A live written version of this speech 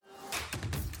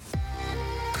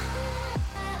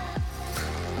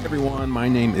Everyone, my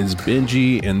name is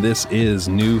Benji, and this is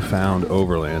Newfound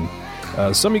Overland.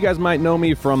 Some of you guys might know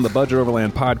me from the Budget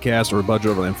Overland podcast or Budget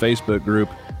Overland Facebook group,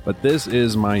 but this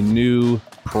is my new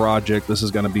project. This is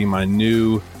going to be my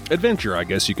new adventure, I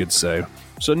guess you could say.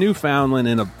 So Newfoundland,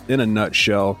 in a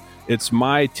nutshell, it's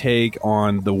my take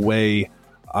on the way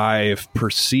I've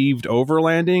perceived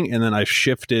overlanding, and then I've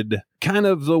shifted kind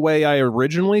of the way I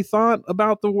originally thought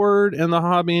about the word and the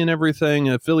hobby and everything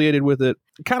affiliated with it.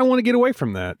 I kind of want to get away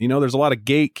from that. You know, there's a lot of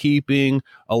gatekeeping,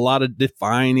 a lot of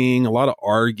defining, a lot of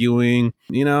arguing,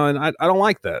 you know, and I don't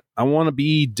like that. I want to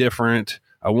be different.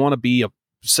 I want to be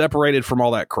separated from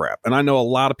all that crap. And I know a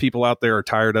lot of people out there are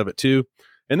tired of it too.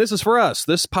 And this is for us.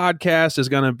 This podcast is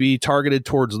going to be targeted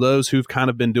towards those who've kind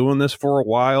of been doing this for a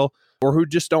while, or who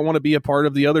just don't want to be a part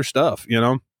of the other stuff, you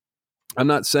know? I'm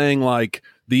not saying like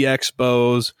the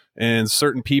expos and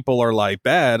certain people are like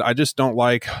bad. I just don't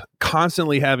like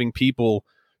constantly having people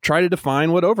try to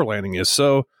define what overlanding is.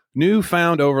 So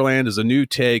Newfound Overland is a new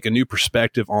take, a new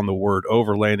perspective on the word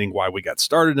overlanding, why we got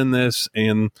started in this.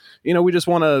 And, you know, we just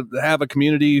want to have a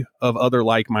community of other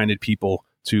like-minded people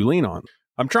to lean on.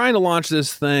 I'm trying to launch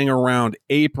this thing around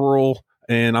April,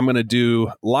 and I'm going to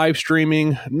do live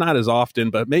streaming, not as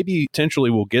often, but maybe potentially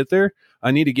we'll get there.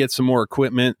 I need to get some more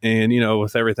equipment, and, you know,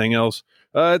 with everything else,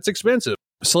 it's expensive.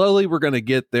 Slowly, we're going to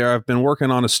get there. I've been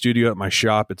working on a studio at my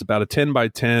shop. It's about a 10 by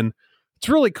 10. It's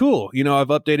really cool. You know, I've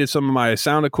updated some of my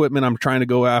sound equipment. I'm trying to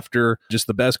go after just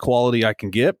the best quality I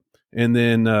can get. And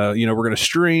then, you know, we're going to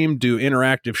stream, do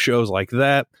interactive shows like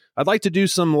that. I'd like to do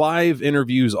some live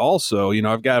interviews also. You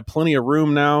know, I've got plenty of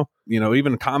room now, you know,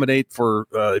 even accommodate for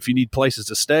if you need places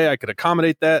to stay, I could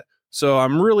accommodate that. So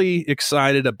I'm really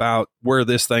excited about where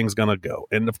this thing's going to go.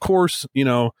 And of course, you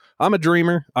know, I'm a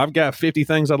dreamer. I've got 50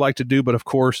 things I'd like to do, but of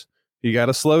course, you got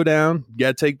to slow down. You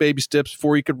got to take baby steps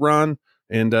before you could run.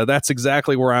 And that's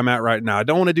exactly where I'm at right now. I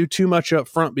don't want to do too much up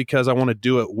front because I want to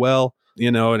do it well,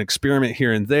 you know, and experiment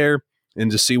here and there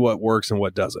and just see what works and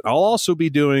what doesn't. I'll also be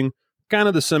doing kind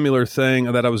of the similar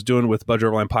thing that I was doing with Budget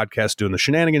Overland Podcast, doing the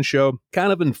Shenanigans Show,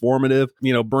 kind of informative,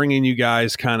 you know, bringing you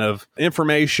guys kind of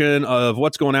information of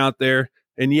what's going out there.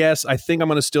 And yes, I think I'm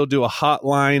going to still do a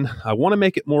hotline. I want to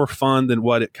make it more fun than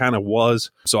what it kind of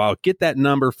was. So I'll get that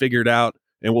number figured out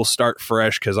and we'll start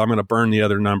fresh because I'm going to burn the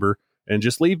other number and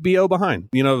just leave BO behind.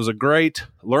 You know, it was a great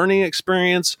learning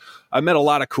experience. I met a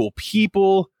lot of cool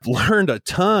people, learned a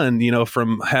ton, you know,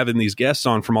 from having these guests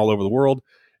on from all over the world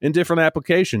in different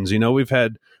applications. You know, we've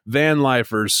had van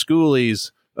lifers,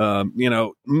 schoolies, you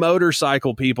know,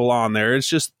 motorcycle people on there. It's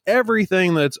just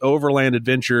everything that's overland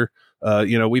adventure.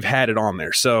 You know, we've had it on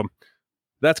there. So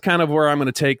that's kind of where I'm going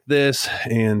to take this.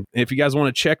 And if you guys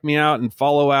want to check me out and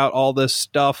follow out all this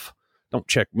stuff, don't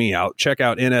check me out. Check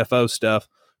out NFO stuff.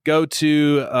 Go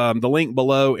to the link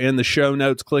below in the show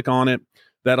notes. Click on it.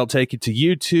 That'll take you to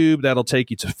YouTube. That'll take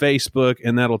you to Facebook.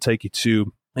 And that'll take you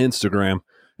to Instagram.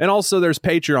 And also there's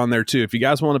Patreon there too. If you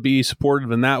guys want to be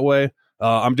supportive in that way,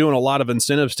 I'm doing a lot of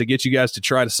incentives to get you guys to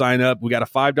try to sign up. We got a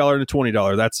 $5 and a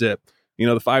 $20. That's it. You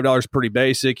know, the $5 is pretty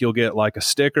basic. You'll get like a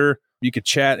sticker. You could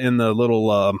chat in the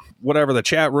little, whatever, the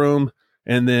chat room.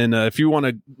 And then if you want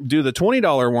to do the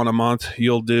 $20 one a month,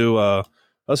 you'll do a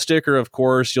sticker, of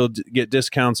course. You'll get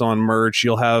discounts on merch.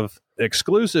 You'll have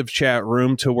exclusive chat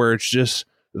room to where it's just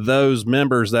those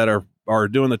members that are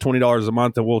doing the $20 a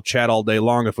month, and we'll chat all day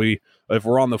long. If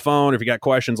we're on the phone, if you got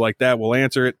questions like that, we'll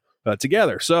answer it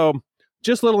together. So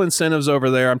just little incentives over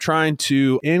there. I'm trying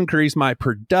to increase my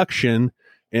production,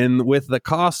 and with the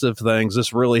cost of things,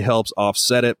 this really helps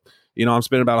offset it. You know, I'm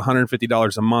spending about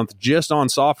 $150 a month just on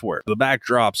software. The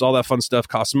backdrops, all that fun stuff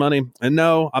costs money. And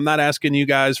no, I'm not asking you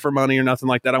guys for money or nothing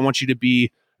like that. I want you to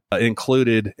be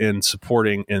included in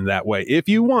supporting in that way if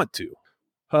you want to.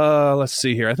 Let's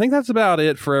see here. I think that's about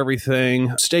it for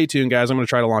everything. Stay tuned, guys. I'm going to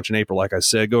try to launch in April. Like I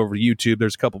said, go over to YouTube.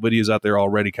 There's a couple videos out there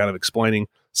already kind of explaining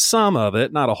some of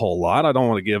it, not a whole lot. I don't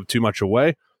want to give too much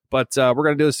away, but we're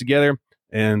going to do this together.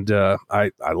 And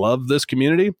I love this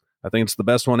community. I think it's the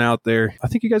best one out there. I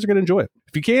think you guys are going to enjoy it.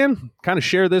 If you can, kind of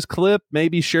share this clip,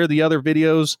 maybe share the other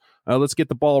videos. Let's get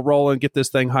the ball rolling, get this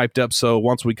thing hyped up. So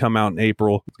once we come out in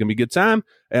April, it's going to be a good time.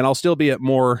 And I'll still be at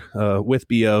more with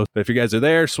BO. But if you guys are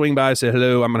there, swing by, say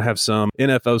hello. I'm going to have some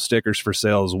NFO stickers for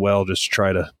sale as well, just to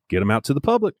try to get them out to the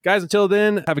public. Guys, until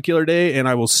then, have a killer day, and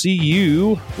I will see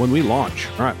you when we launch.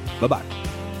 All right, bye-bye.